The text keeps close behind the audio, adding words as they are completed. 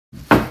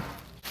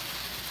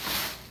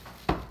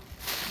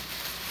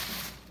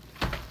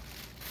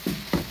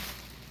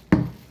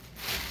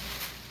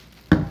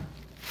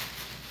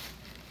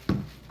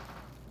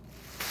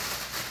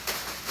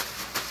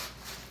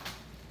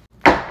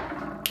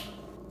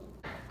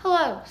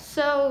Hello,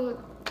 so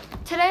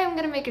today I'm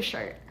gonna make a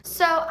shirt.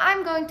 So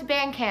I'm going to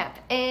band camp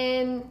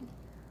in,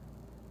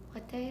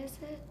 what day is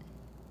it?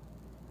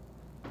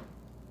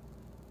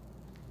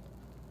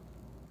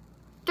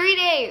 3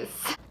 days.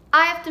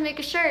 I have to make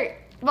a shirt.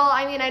 Well,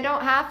 I mean, I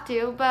don't have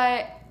to,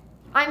 but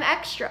I'm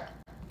extra.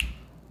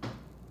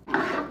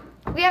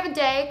 We have a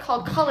day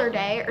called Color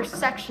Day or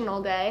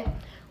Sectional Day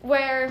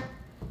where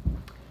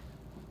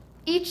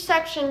each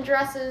section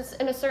dresses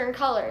in a certain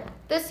color.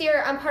 This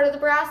year, I'm part of the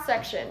brass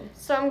section,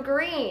 so I'm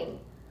green.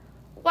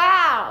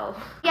 Wow.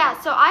 Yeah,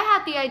 so I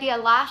had the idea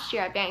last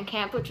year at band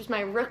camp, which was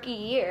my rookie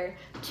year,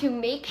 to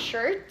make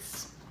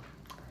shirts.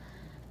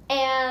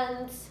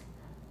 And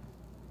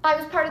I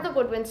was part of the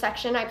woodwind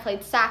section. I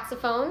played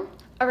saxophone.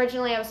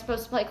 Originally, I was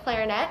supposed to play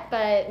clarinet,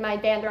 but my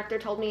band director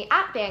told me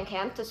at band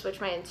camp to switch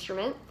my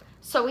instrument.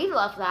 So we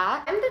love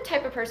that. I'm the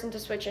type of person to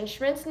switch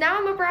instruments. Now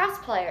I'm a brass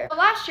player.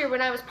 Last year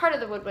when I was part of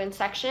the woodwind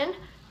section,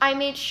 I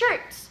made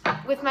shirts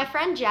with my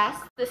friend Jess.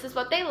 This is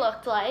what they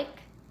looked like.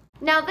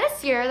 Now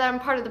this year that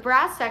I'm part of the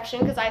brass section,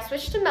 because I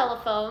switched to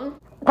mellophone,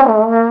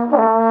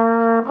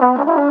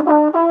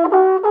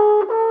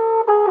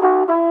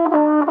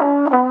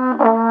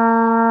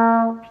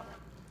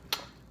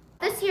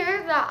 this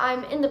year that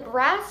I'm in the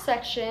brass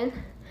section,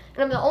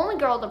 and I'm the only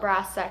girl in the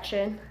brass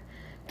section,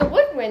 the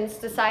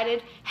woodwinds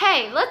decided,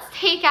 hey, let's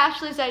take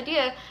Ashley's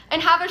idea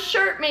and have a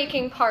shirt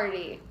making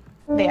party.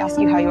 They ask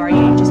you how you are,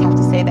 you just have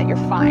to say that you're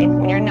fine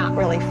when you're not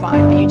really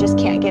fine, but you just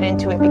can't get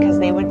into it because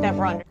they would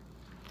never understand.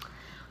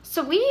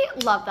 So we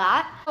love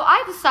that. So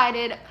I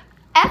decided,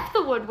 F the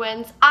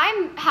woodwinds,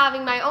 I'm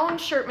having my own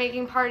shirt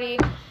making party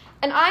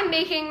and I'm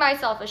making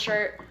myself a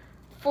shirt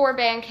for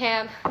band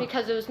camp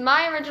because it was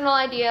my original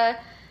idea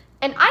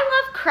and I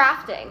love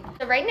crafting.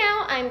 So right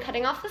now I'm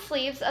cutting off the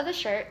sleeves of the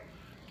shirt.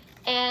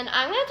 And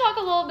I'm going to talk a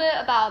little bit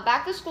about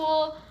back to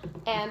school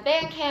and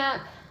band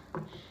camp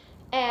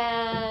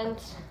and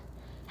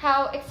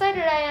how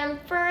excited I am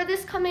for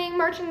this coming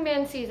marching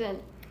band season.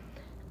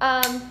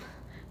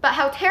 But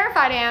how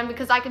terrified I am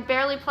because I could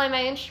barely play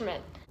my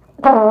instrument.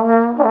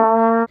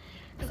 Because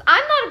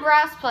I'm not a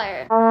brass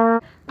player.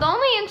 The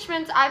only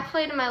instruments I've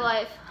played in my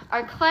life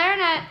are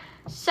clarinet,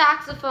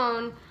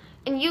 saxophone,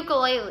 and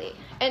ukulele.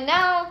 And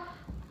now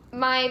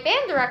my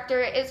band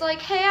director is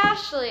like, hey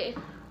Ashley,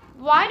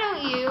 why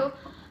don't you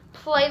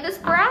play this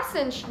brass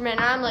instrument?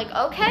 And I'm like,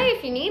 okay,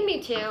 if you need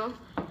me to.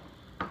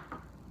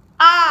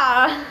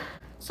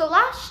 So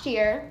last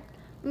year,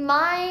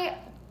 my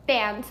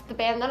band, the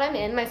band that I'm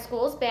in, my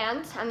school's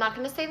band, I'm not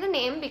gonna say the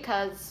name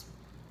because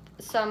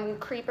some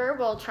creeper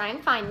will try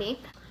and find me.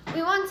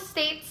 We won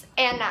states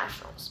and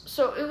nationals.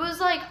 So it was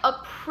like a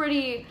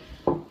pretty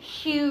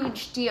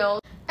huge deal.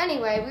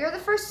 Anyway, we were the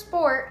first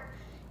sport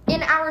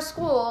in our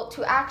school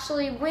to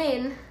actually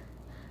win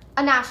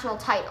a national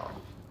title,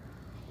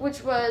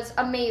 which was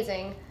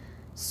amazing.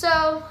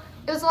 So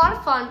it was a lot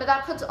of fun, but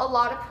that puts a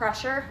lot of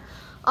pressure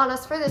on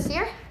us for this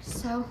year.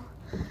 So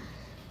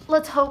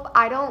let's hope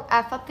I don't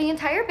F up the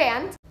entire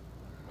band.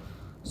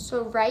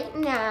 So right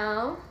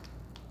now,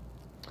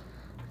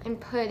 I'm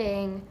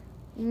putting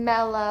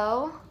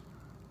mellow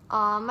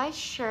on my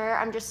shirt.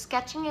 I'm just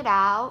sketching it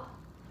out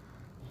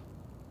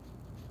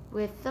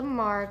with the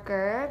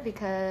marker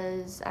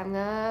because I'm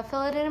gonna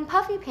fill it in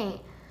puffy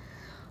paint.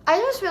 I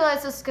just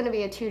realized this is gonna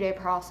be a 2-day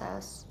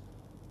process.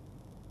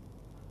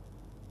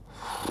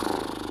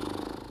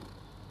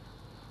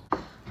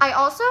 I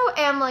also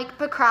am like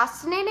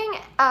procrastinating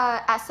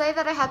an essay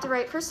that I had to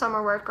write for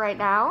summer work right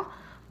now.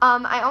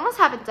 I almost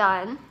have it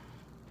done,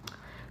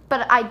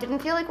 but I didn't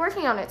feel like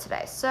working on it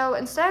today. So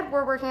instead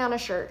we're working on a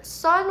shirt.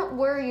 Son,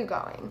 where are you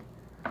going?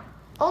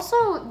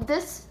 Also,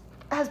 this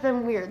has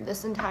been weird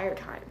this entire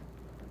time.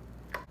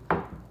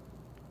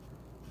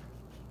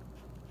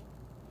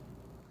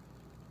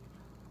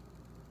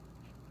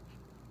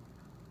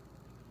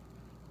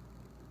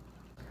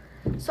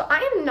 So I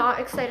am not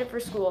excited for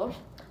school.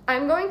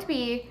 I'm going to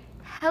be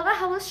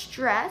hella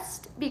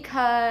stressed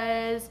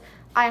because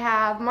I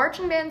have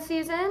marching band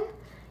season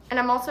and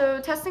I'm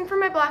also testing for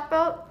my black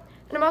belt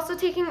and I'm also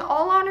taking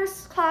all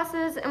honors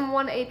classes and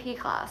 1 AP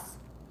class.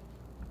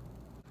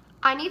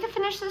 I need to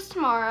finish this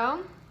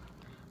tomorrow.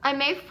 I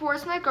may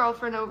force my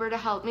girlfriend over to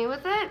help me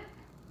with it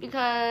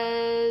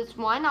because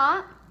why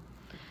not?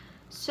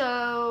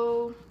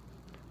 So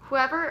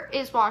whoever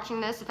is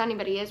watching this, if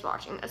anybody is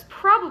watching this,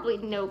 probably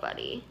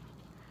nobody,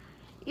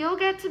 you'll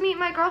get to meet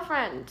my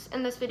girlfriend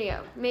in this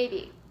video,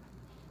 maybe.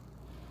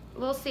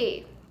 We'll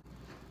see.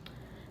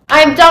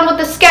 I'm done with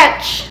the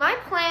sketch. My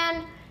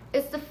plan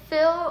is to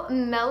fill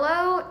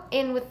mellow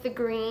in with the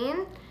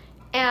green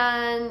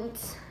and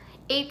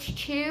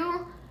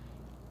H2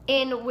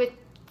 in with,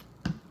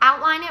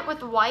 outline it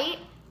with white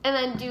and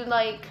then do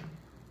like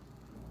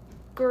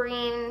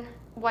green,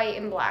 white,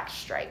 and black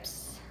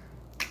stripes.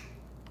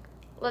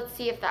 Let's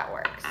see if that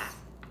works.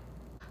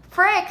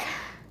 Frick!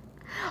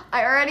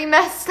 I already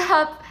messed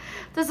up.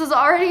 This is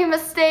already a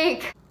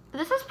mistake.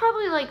 This is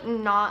probably like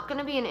not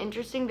gonna be an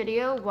interesting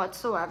video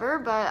whatsoever,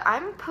 but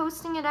I'm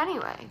posting it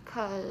anyway,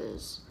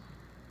 cause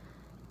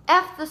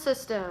F the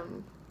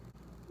system.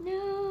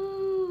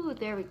 No. Ooh,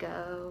 there we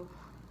go.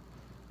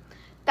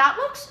 That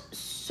looks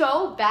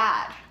so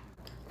bad.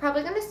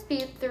 Probably gonna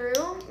speed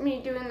through me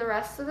doing the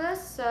rest of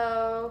this,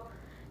 so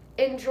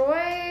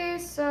enjoy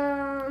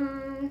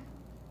some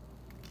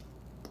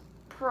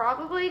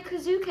probably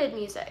Kazoo Kid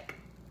music.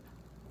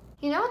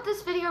 You know what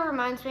this video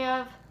reminds me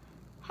of?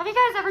 Have you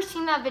guys ever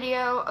seen that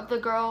video of the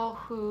girl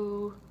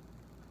who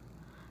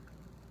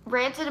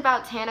ranted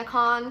about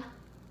TanaCon?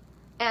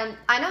 And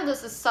I know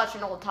this is such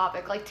an old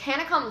topic, like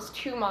TanaCon was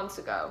 2 months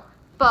ago,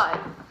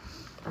 but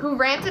who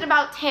ranted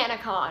about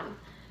TanaCon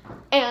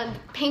and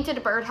painted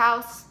a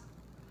birdhouse?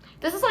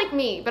 This is like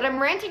me, but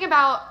I'm ranting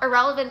about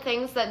irrelevant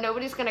things that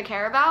nobody's gonna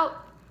care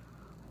about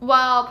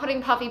while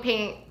putting puffy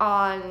paint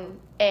on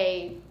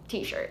a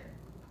t-shirt.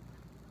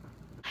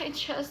 I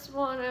just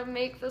wanna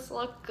make this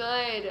look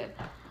good,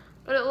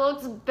 but it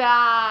looks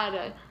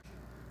bad.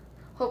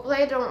 Hopefully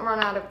I don't run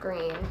out of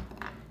green,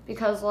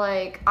 because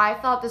like, I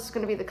thought this was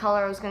gonna be the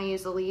color I was gonna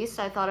use the least.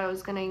 I thought I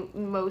was gonna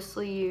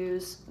mostly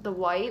use the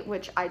white,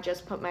 which I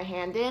just put my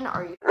hand in.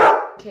 Are you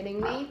kidding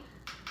me?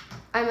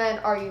 I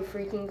meant, are you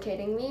freaking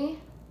kidding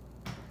me?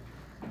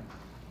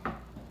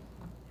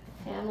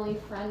 Family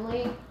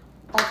friendly,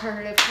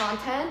 alternative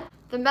content.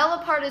 The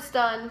mellow part is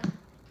done.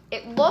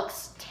 It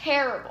looks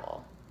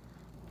terrible,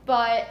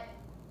 but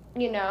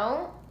you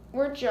know,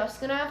 we're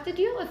just gonna have to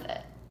deal with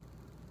it.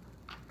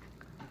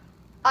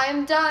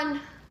 I'm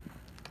done.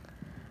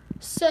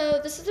 So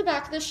this is the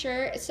back of the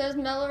shirt. It says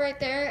mellow right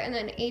there and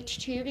then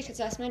H2 because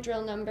that's my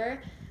drill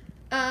number.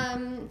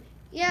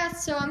 Yeah,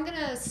 so I'm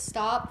gonna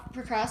stop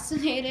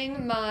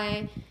procrastinating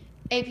my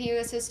AP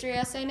US history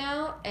essay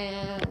now,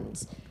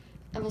 and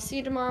we'll see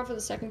you tomorrow for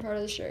the second part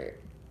of the shirt.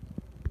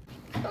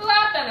 There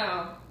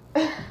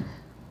we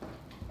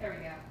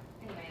go.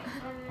 Anyway.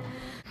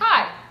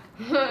 Hi.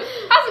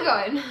 How's it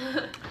going?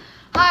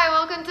 Hi,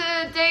 welcome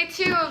to day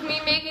 2 of me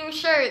making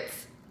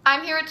shirts.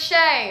 I'm here with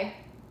Shea.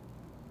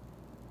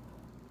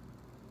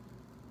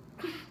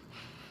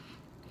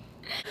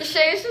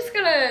 Shea's just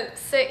gonna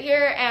sit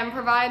here and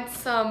provide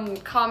some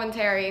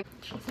commentary.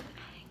 She's an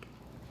egg.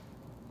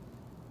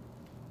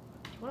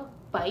 Do you want a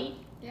bite?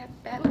 Yeah,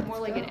 bet. More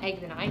like an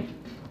egg than I do.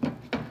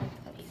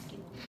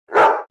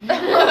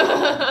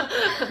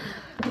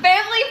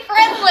 Family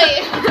friendly.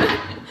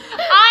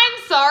 I'm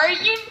sorry,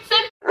 you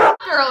said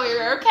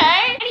earlier,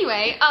 okay?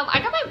 Anyway, I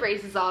got my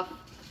braces off.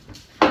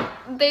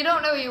 They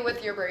don't know you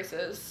with your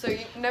braces, so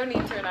no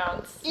need to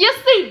announce. Yes,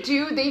 they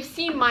do. They've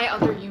seen my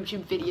other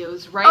YouTube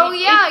videos, right? Oh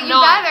yeah, If you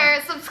not, better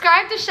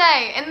subscribe to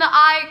Shea in the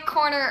eye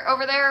corner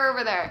over there or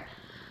over there.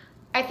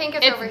 I think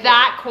it's over here. It's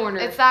that corner.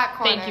 It's that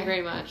corner. Thank you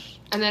very much.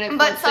 And then it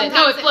But flips it.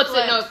 No, it sometimes it flips it.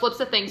 No, flips. it flips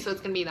the thing, so it's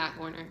gonna be that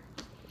corner.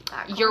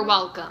 That corner. You're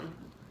welcome.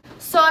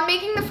 So I'm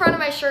making the front of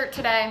my shirt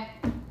today.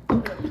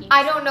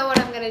 I don't know what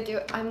I'm gonna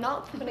do. I'm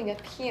not putting a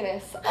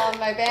penis on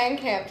my band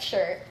camp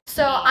shirt.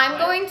 So I'm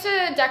going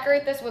to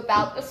decorate this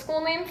without the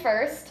school name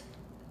first.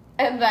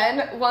 And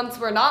then once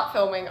we're not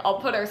filming, I'll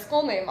put our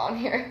school name on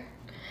here.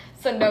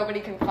 So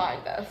nobody can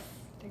find us.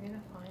 They're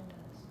gonna find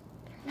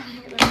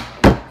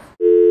us.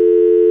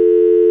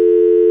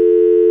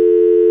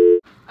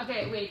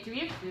 Okay, wait, do we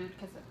have food?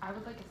 Because I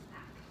would like a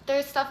snack.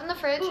 There's stuff in the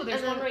fridge. Ooh,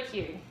 there's and then- one right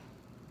here.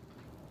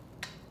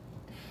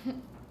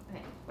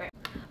 Okay, where?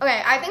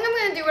 Okay, I think I'm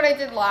gonna do what I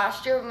did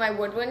last year with my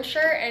woodwind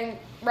shirt and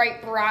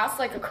write brass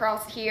like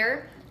across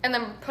here and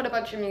then put a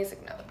bunch of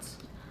music notes.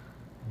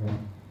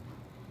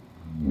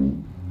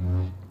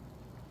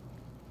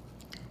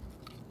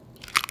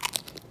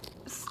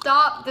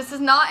 Stop, this is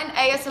not an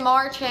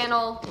ASMR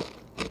channel.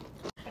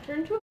 I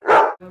turned into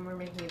a when we're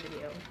making a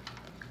video.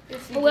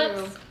 Yes, you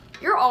Flips. do.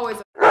 You're always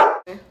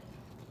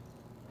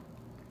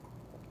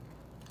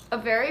a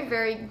very,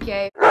 very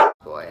gay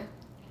boy.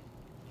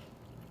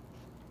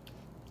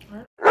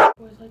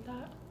 Boys like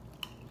that?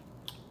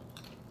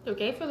 They're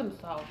gay for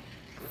themselves.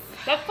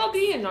 That's called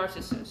being a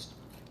narcissist.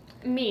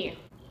 Me.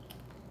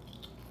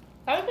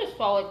 That was a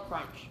solid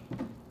crunch.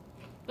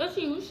 Let's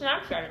see who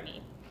Snapchatted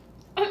me.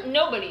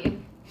 Nobody.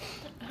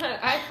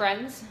 I have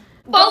friends.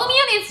 Follow me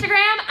on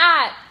Instagram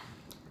at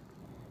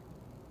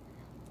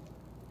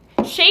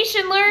Shea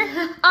Schindler.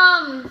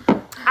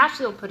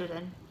 Ashley will put it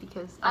in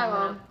because I I'm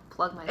gonna will.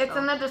 plug myself. It's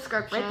in the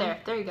description. right there.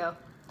 There you go.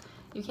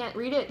 You can't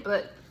read it,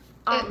 but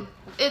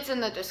It's in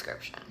the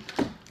description.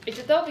 is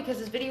it though? Because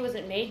this video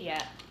isn't made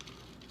yet.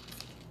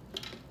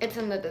 It's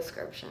in the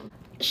description.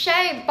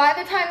 Shea, by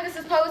the time this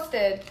is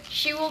posted,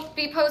 she will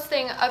be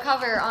posting a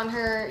cover on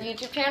her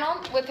YouTube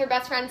channel with her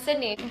best friend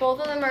Sydney. Both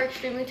of them are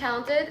extremely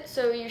talented,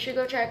 so you should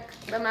go check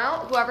them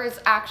out. Whoever is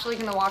actually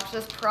gonna watch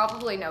this,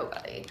 probably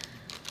nobody.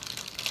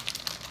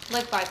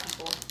 Like 5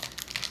 people.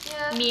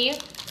 Yeah. Me,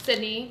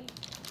 Sydney,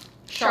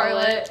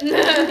 Charlotte.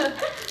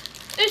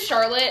 There's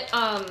Charlotte.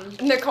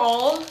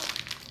 Nicole.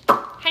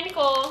 Hi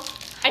Nicole.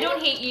 I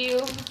don't hate you.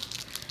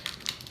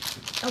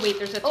 Oh wait,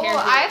 there's a tear. Oh,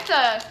 I have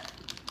to.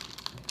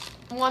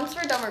 Once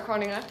we're done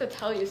recording, I have to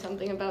tell you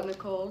something about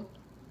Nicole.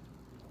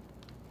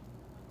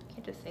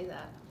 can't just say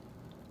that.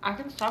 I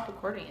can stop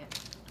recording it.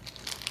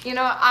 You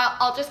know,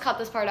 I'll just cut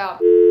this part out.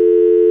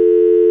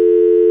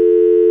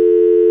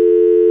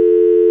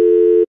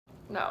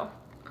 No, No.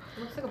 It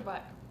looks like a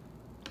butt.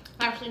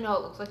 Actually, no,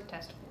 it looks like a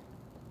testicle.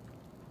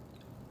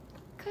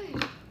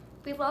 Good.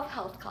 We love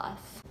health class.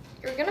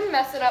 You're gonna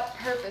mess it up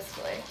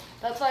purposefully.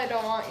 That's why I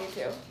don't want you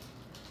to.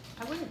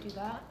 I wouldn't do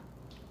that.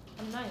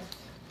 I'm nice.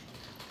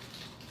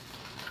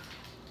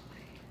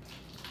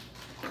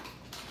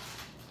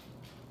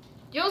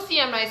 You'll see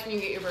I'm nice when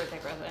you get your birthday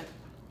present.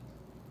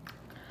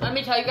 Let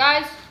me tell you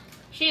guys,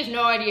 she has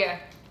no idea.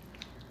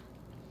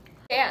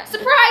 Yeah.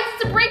 Surprise,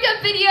 it's a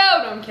breakup video!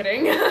 No, I'm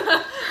kidding.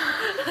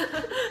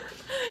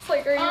 It's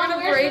like, are you gonna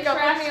where's break the up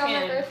with me trash on my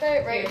can?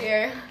 birthday? Right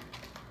here.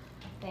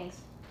 Thanks.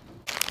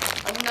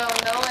 Oh, no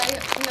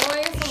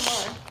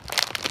ASMR.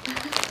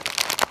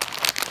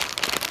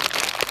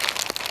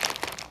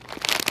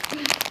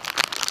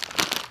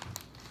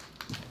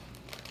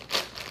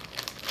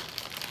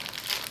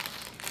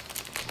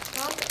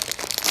 Stop it.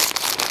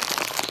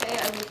 Shea, I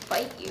will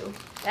bite you.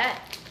 Bet.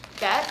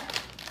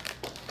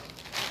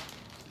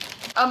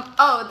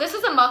 Oh, this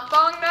is a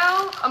mukbang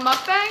now? A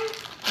mukbang?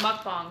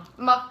 Mukbang.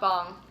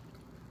 Mukbang.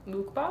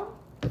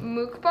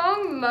 Mukbang?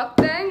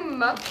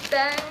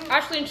 Mukbang.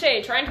 Ashley and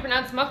Shea trying to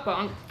pronounce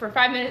mukbang for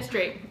 5 minutes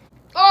straight.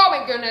 Oh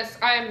my goodness,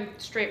 I am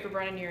straight for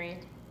Brennan Urie.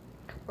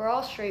 We're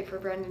all straight for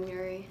Brendan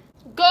Urie.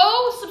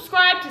 Go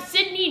subscribe to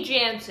Sydney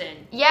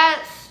Jansen.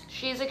 Yes,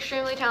 she's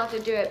extremely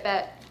talented. Do it,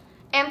 bet.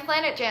 And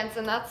Planet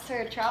Jansen, that's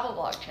her travel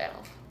vlog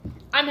channel.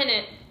 I'm in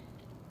it.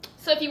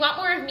 So if you want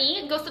more of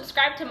me, go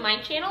subscribe to my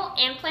channel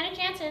and Planet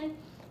Jansen.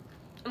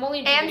 I'm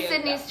only doing And videos,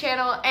 Sydney's though.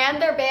 channel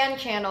and their band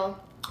channel.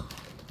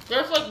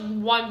 There's like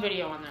one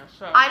video on there,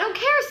 so. I don't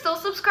care, still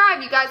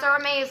subscribe. You guys are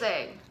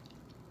amazing.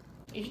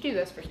 You should do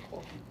this for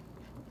school.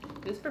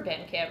 This for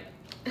band camp.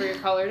 For your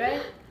color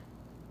day.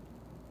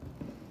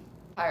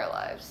 Our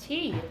lives.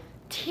 Tea.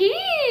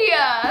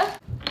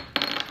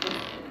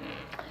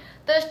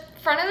 The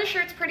front of the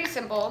shirt's pretty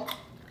simple.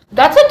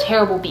 That's a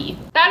terrible beat.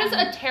 That is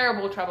a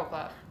terrible treble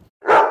clef.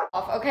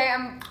 Okay,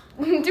 I'm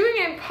doing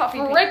it in puffy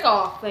pink. Frick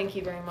off, thank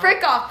you very much.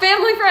 Frick off,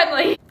 family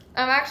friendly.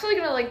 I'm actually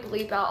gonna like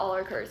bleep out all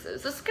our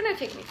curses. This is gonna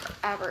take me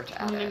forever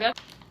to edit.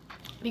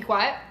 Be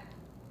quiet.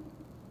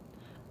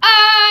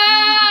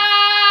 Ah!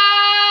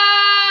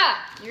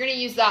 You're gonna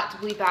use that to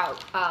bleep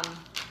out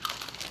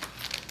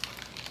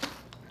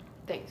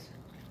things.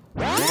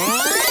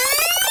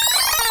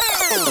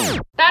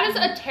 That is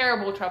a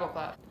terrible treble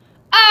clef.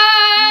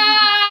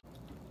 Ah!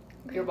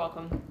 You're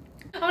welcome.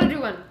 I wanna do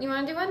one. You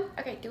wanna do one?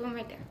 Okay, do one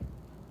right there.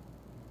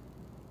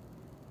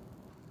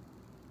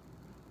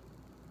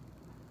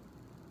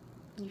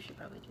 You should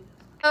probably do this.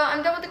 Oh,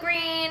 I'm done with the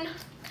green.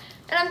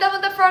 And I'm done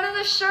with the front of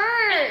the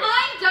shirt.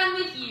 I'm done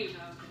with you. No,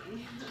 I'm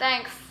kidding.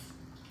 Thanks.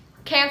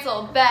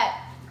 Cancel, bet.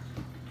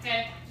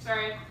 Okay,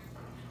 sorry.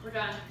 We're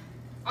done.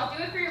 I'll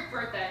do it for your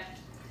birthday.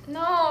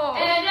 No.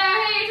 And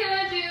I hate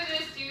to do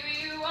this to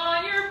you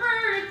on your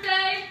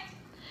birthday.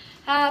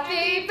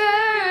 Happy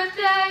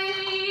birthday,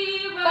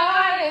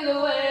 by the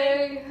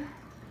way.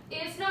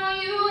 It's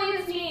not you,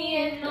 it's me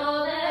and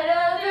all that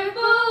other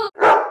bull.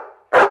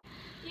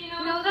 You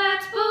No,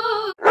 that's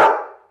bull.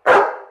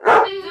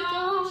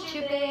 Don't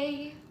you,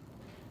 babe?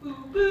 Boo,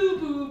 boo,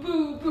 boo,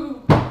 boo,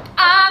 boo.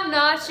 I'm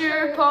not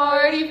your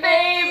party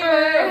favor.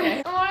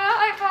 I want a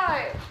high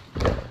five.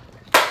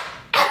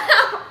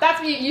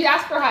 That's me. You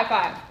asked for a high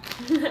five.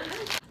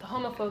 The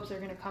homophobes are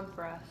gonna come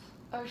for us.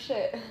 Oh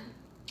shit.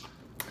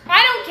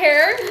 I don't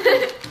care.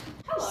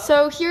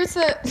 So here's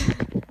the.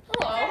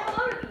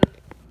 Hello.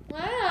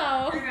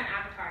 Wow. We're an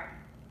avatar.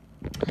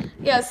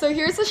 Yeah, so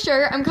here's the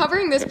shirt. I'm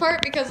covering this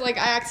part because like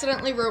I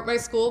accidentally wrote my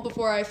school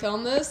before I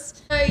filmed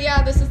this.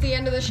 Yeah, this is the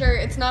end of the shirt.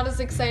 It's not as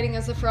exciting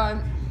as the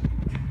front.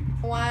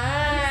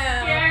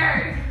 Wow.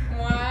 Scared.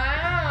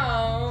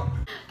 Wow.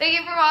 Thank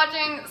you for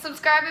watching.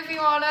 Subscribe if you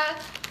wanna.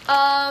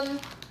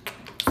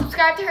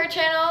 Subscribe to her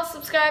channel.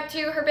 Subscribe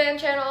to her band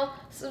channel.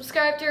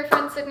 Subscribe to her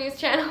friend Sydney's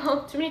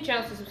channel. Too many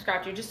channels to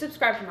subscribe to. Just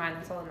subscribe to mine.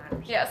 That's all that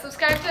matters. Yeah,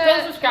 subscribe to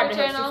Don't subscribe her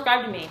to her. channel.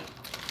 Subscribe to me.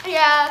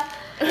 Yeah.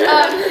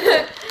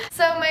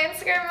 So my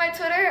Instagram and my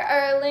Twitter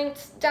are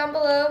linked down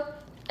below,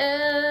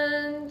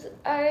 and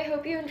I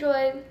hope you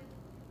enjoyed.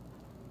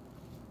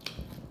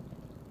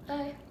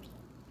 Bye.